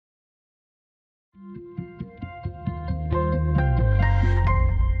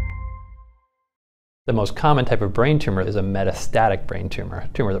The most common type of brain tumor is a metastatic brain tumor, a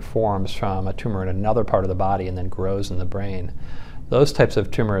tumor that forms from a tumor in another part of the body and then grows in the brain. Those types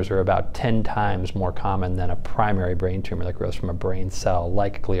of tumors are about 10 times more common than a primary brain tumor that grows from a brain cell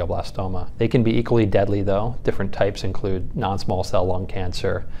like glioblastoma. They can be equally deadly though. Different types include non-small cell lung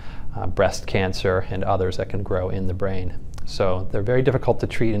cancer, breast cancer, and others that can grow in the brain. So they're very difficult to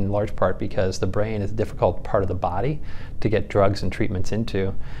treat in large part because the brain is a difficult part of the body to get drugs and treatments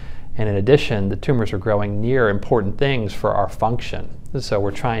into. And in addition, the tumors are growing near important things for our function. So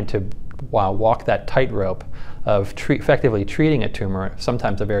we're trying to walk that tightrope of effectively treating a tumor,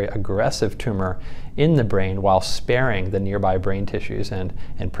 sometimes a very aggressive tumor, in the brain while sparing the nearby brain tissues and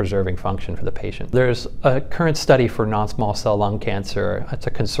preserving function for the patient. There's a current study for non-small cell lung cancer. It's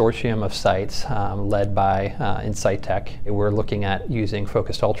a consortium of sites led by Insightec. We're looking at using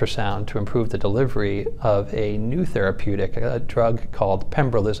focused ultrasound to improve the delivery of a new therapeutic, a drug called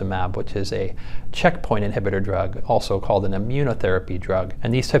pembrolizumab, which is a checkpoint inhibitor drug, also called an immunotherapy drug.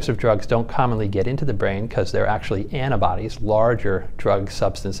 And these types of drugs don't commonly get into the brain because they're actually antibodies, larger drug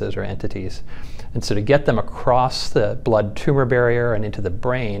substances or entities. And so to get them across the blood-tumor barrier and into the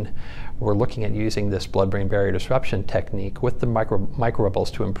brain, we're looking at using this blood-brain barrier disruption technique with the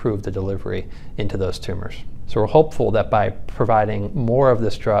microbubbles to improve the delivery into those tumors. So we're hopeful that by providing more of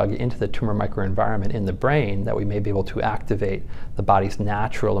this drug into the tumor microenvironment in the brain, that we may be able to activate the body's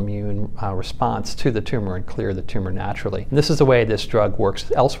natural immune response to the tumor and clear the tumor naturally. And this is the way this drug works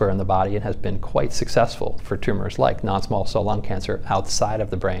elsewhere in the body and has been quite successful for tumors like non-small cell lung cancer outside of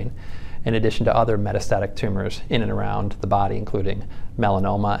the brain, in addition to other metastatic tumors in and around the body, including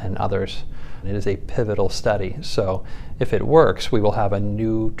melanoma and others. It is a pivotal study, so if it works, we will have a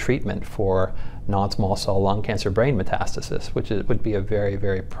new treatment for non-small cell lung cancer brain metastasis, which would be a very,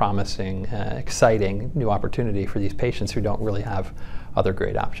 very promising, exciting new opportunity for these patients who don't really have other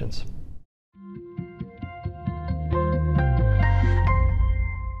great options.